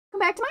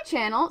back to my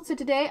channel. So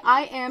today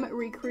I am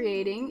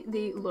recreating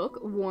the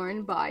look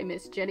worn by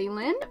Miss Jenny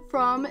Lind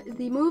from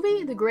the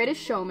movie The Greatest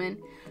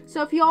Showman.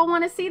 So if you all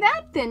want to see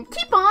that, then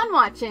keep on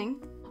watching.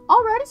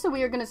 Alrighty, so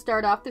we are going to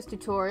start off this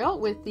tutorial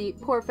with the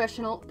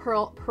Professional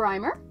Pearl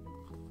Primer,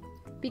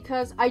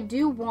 because I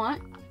do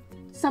want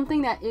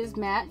something that is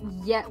matte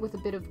yet with a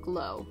bit of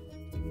glow.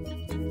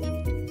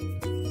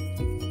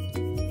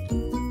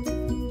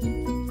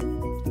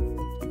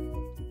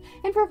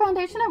 And for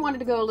foundation, I wanted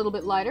to go a little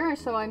bit lighter,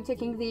 so I'm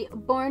taking the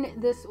Born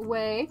This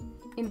Way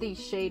in the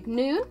shade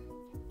Nude,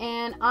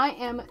 and I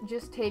am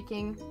just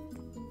taking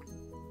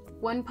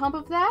one pump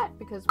of that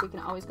because we can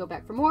always go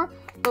back for more.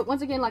 But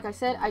once again, like I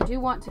said, I do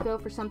want to go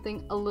for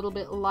something a little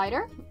bit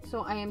lighter,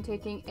 so I am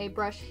taking a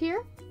brush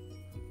here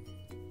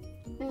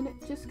and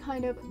just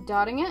kind of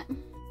dotting it.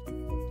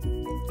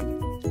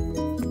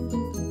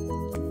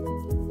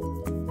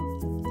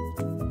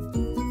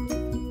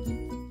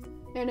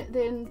 And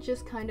then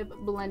just kind of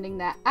blending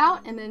that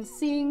out and then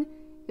seeing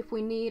if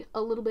we need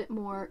a little bit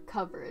more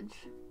coverage.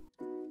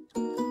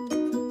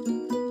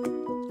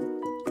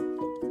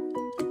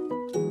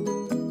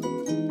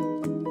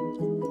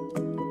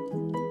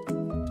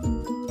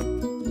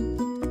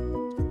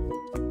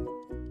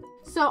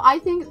 So I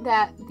think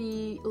that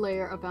the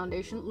layer of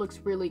foundation looks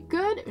really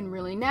good and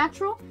really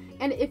natural.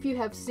 And if you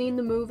have seen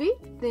the movie,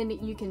 then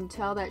you can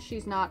tell that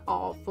she's not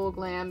all full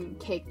glam,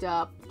 caked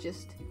up,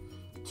 just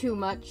too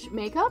much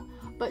makeup.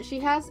 But she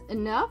has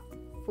enough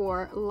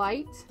for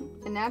light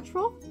and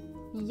natural,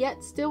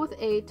 yet still with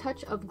a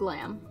touch of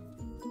glam.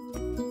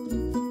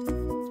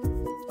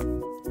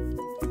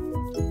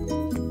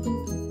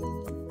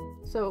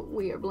 So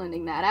we are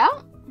blending that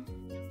out.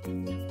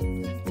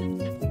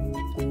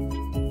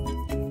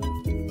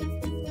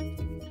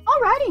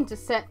 Alrighty, to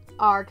set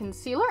our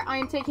concealer, I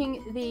am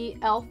taking the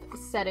e.l.f.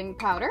 setting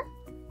powder.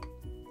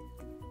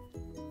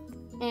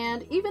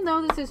 And even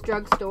though this is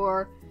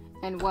drugstore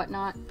and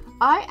whatnot,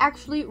 I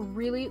actually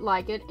really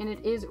like it, and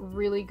it is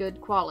really good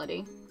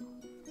quality.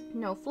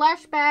 No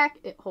flashback,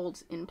 it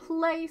holds in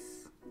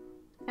place,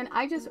 and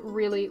I just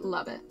really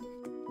love it.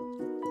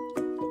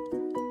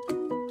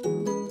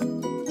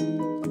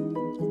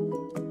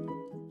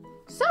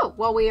 So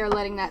while we are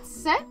letting that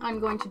set, I'm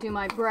going to do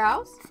my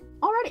brows.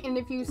 Alright, and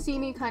if you see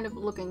me kind of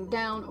looking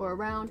down or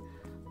around,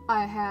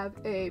 I have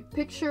a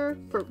picture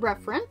for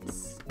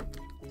reference.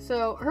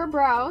 So her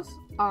brows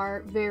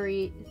are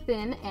very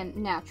thin and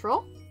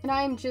natural. And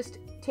I am just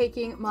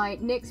taking my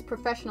NYX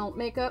Professional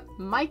Makeup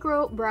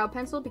Micro Brow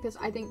Pencil because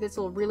I think this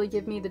will really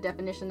give me the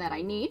definition that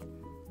I need.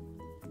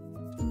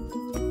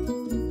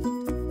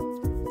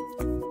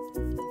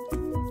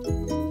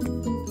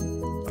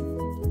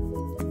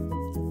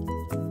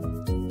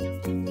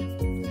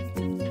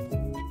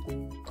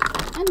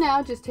 And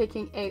now just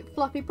taking a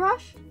fluffy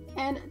brush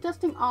and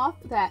dusting off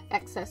that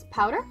excess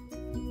powder.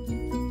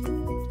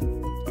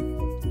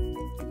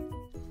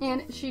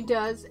 And she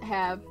does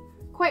have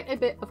quite a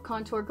bit of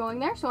contour going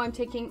there, so I'm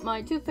taking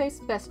my Too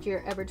Faced Best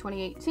Year Ever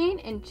 2018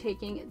 and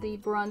taking the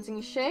bronzing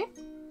shade.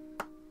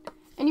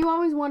 And you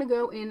always want to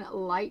go in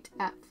light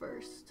at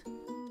first.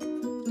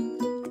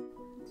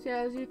 So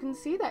as you can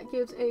see, that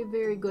gives a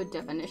very good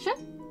definition.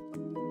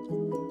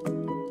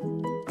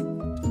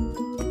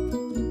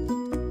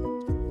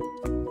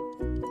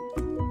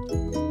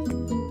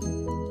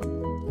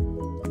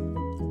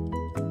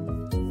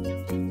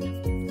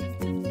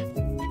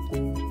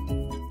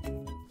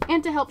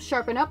 And to help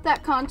sharpen up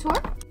that contour,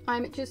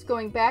 I'm just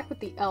going back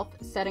with the e.l.f.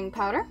 setting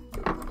powder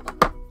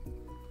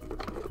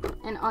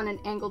and on an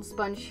angled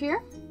sponge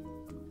here.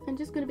 I'm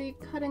just going to be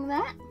cutting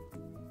that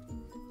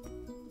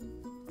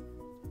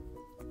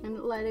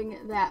and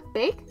letting that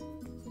bake,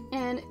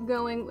 and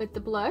going with the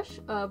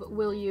blush of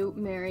Will You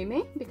Marry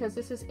Me, because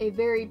this is a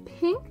very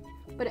pink,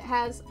 but it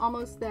has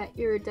almost that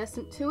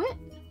iridescent to it.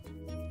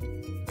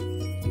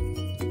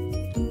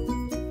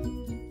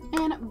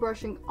 And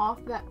brushing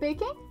off that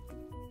baking.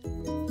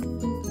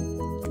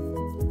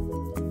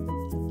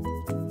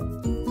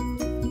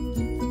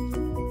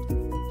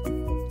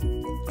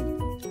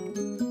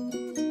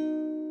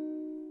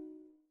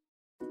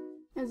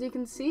 As you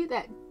can see,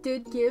 that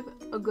did give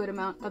a good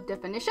amount of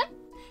definition.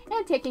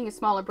 And taking a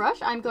smaller brush,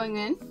 I'm going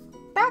in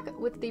back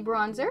with the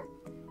bronzer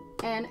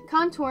and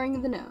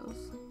contouring the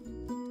nose.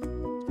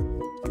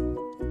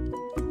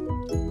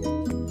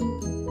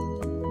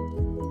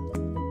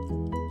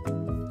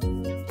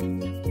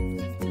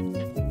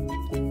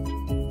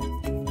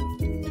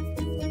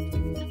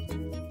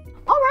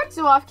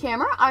 So off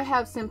camera, I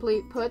have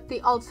simply put the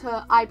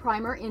Ulta Eye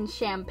Primer in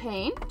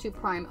Champagne to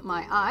prime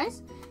my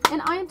eyes.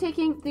 And I am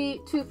taking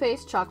the Too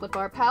Faced Chocolate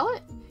Bar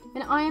Palette,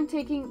 and I am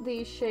taking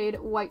the shade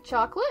White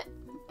Chocolate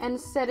and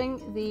setting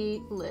the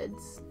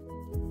lids.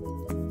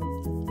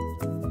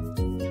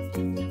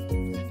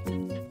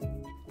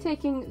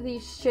 Taking the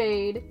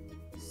shade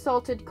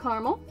Salted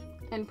Caramel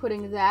and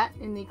putting that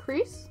in the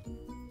crease,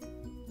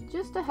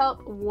 just to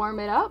help warm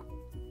it up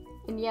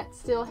and yet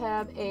still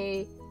have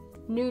a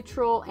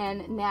neutral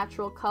and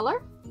natural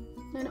color.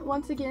 And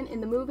once again, in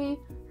the movie,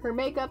 her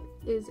makeup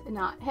is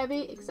not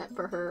heavy except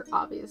for her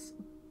obvious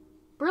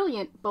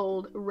brilliant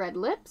bold red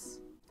lips.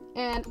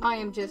 And I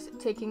am just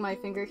taking my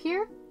finger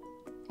here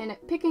and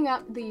picking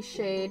up the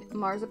shade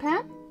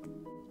Marzipan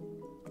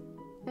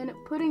and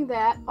putting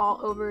that all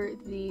over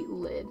the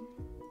lid.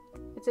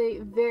 It's a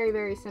very,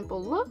 very simple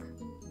look.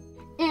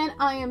 And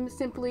I am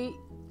simply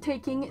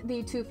taking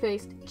the Too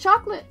Faced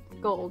Chocolate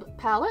Gold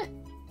palette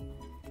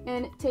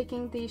and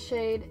taking the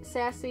shade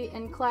Sassy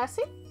and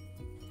Classy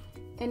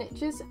and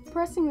just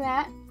pressing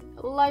that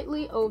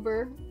lightly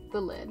over the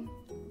lid.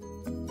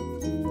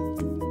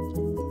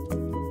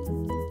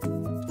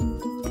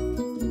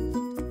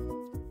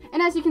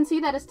 And as you can see,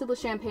 that is still the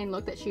champagne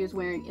look that she was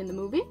wearing in the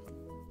movie.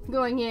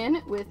 Going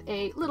in with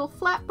a little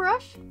flat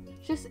brush,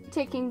 just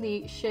taking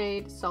the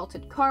shade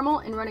Salted Caramel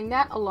and running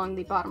that along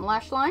the bottom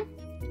lash line.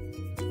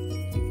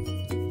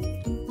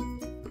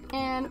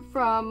 And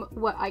from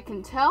what I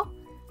can tell,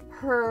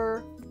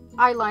 her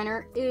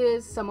eyeliner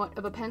is somewhat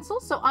of a pencil,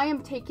 so I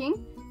am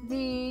taking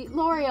the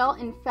L'Oreal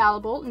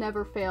Infallible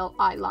Never Fail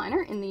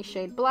eyeliner in the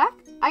shade Black.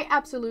 I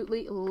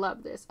absolutely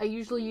love this. I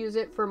usually use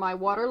it for my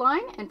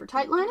waterline and for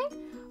tight lining,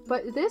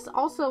 but this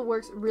also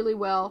works really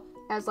well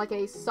as like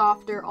a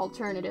softer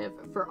alternative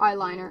for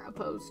eyeliner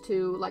opposed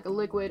to like a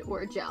liquid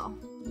or a gel.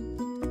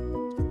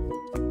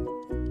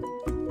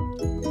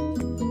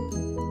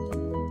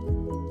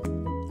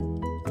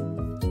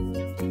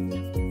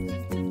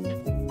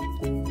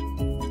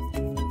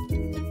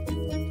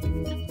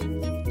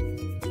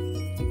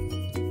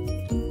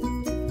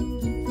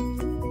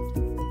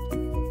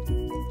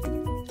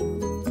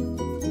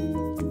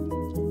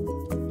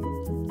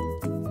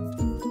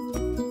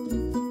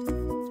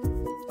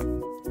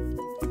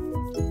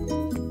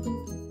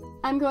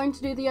 I'm going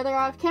to do the other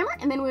eye off camera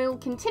and then we'll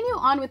continue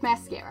on with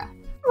mascara.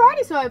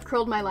 Alrighty, so I've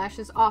curled my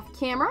lashes off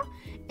camera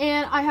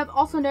and I have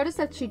also noticed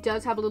that she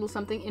does have a little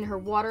something in her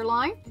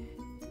waterline.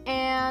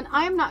 And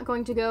I am not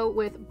going to go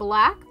with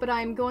black, but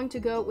I'm going to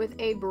go with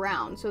a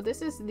brown. So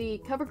this is the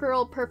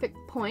CoverGirl Perfect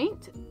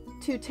Point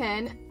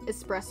 210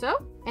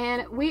 Espresso.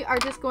 And we are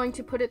just going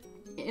to put it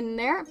in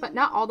there, but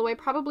not all the way,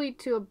 probably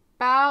to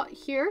about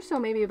here, so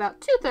maybe about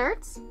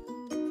 2/3.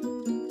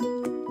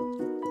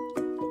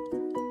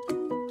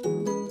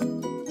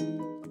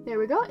 There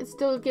we go. It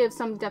still gives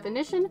some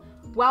definition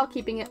while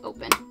keeping it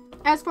open.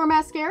 As for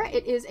mascara,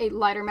 it is a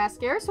lighter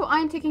mascara, so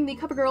I'm taking the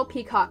CoverGirl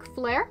Peacock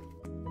Flare.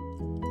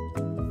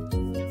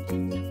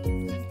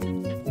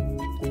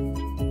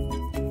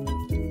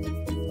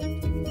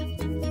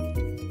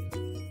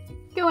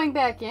 Going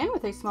back in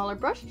with a smaller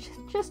brush,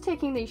 just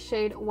taking the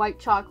shade White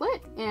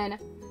Chocolate and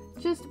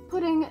just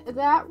putting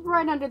that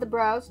right under the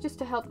brows just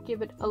to help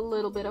give it a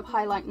little bit of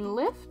highlight and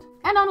lift.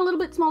 And on a little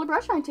bit smaller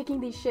brush, I'm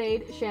taking the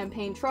shade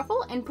Champagne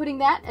Truffle and putting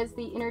that as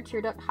the inner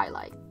tear duct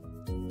highlight.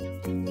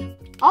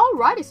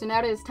 Alrighty, so now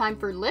it is time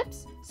for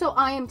lips. So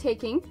I am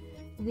taking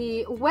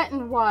the Wet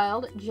n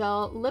Wild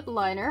Gel Lip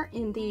Liner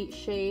in the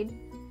shade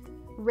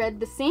Red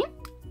the Scene.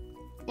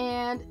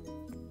 And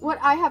what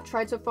I have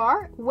tried so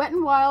far, Wet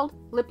n Wild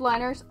lip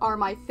liners are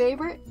my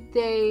favorite.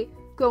 They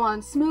go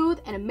on smooth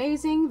and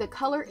amazing. The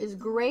color is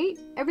great.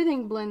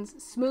 Everything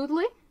blends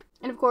smoothly.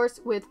 And of course,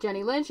 with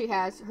Jenny Lynn, she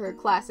has her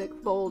classic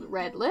bold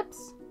red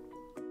lips.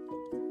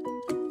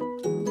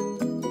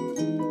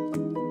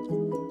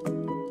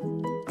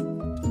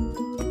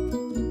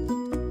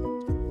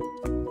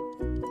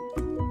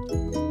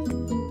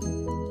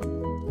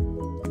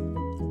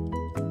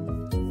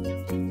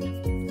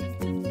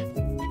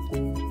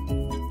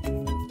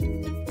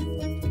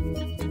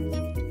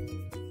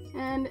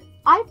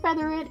 I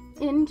feather it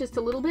in just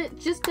a little bit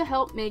just to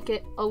help make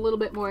it a little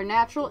bit more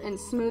natural and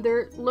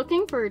smoother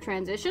looking for a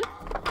transition.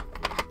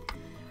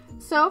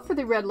 So for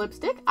the red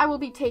lipstick, I will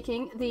be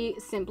taking the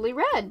Simply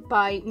Red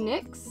by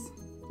NYX,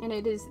 and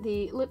it is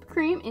the lip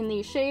cream in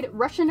the shade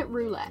Russian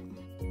Roulette.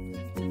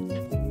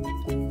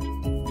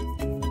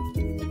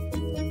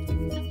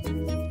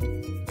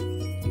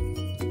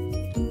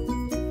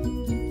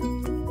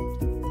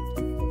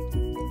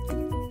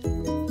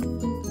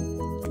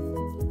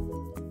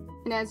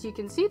 And as you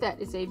can see, that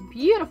is a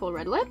beautiful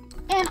red lip.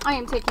 And I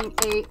am taking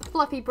a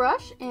fluffy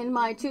brush in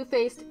my Too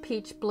Faced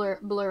Peach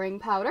Blurring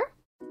Powder.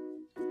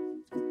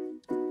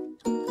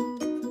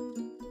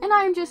 And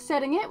I am just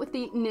setting it with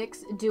the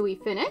NYX Dewy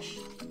Finish.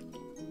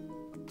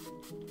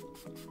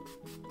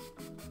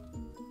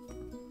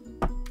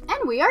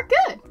 And we are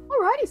good!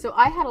 Alrighty, so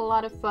I had a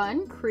lot of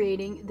fun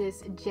creating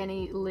this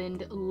Jenny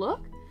Lind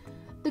look.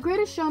 The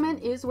Greatest Showman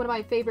is one of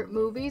my favorite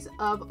movies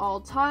of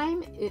all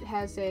time. It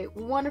has a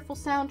wonderful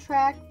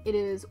soundtrack. It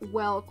is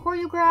well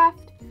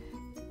choreographed.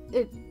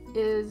 It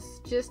is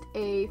just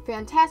a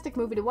fantastic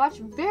movie to watch,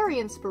 very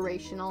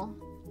inspirational.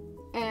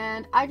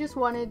 And I just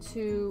wanted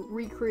to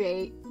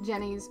recreate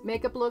Jenny's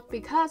makeup look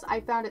because I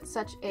found it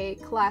such a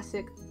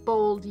classic,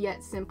 bold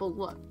yet simple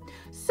look.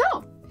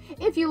 So,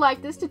 if you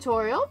like this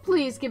tutorial,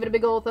 please give it a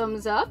big ol'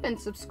 thumbs up and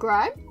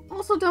subscribe.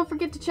 Also, don't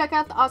forget to check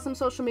out the awesome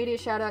social media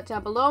shout out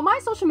down below. My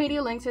social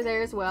media links are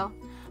there as well.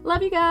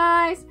 Love you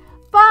guys.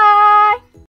 Bye!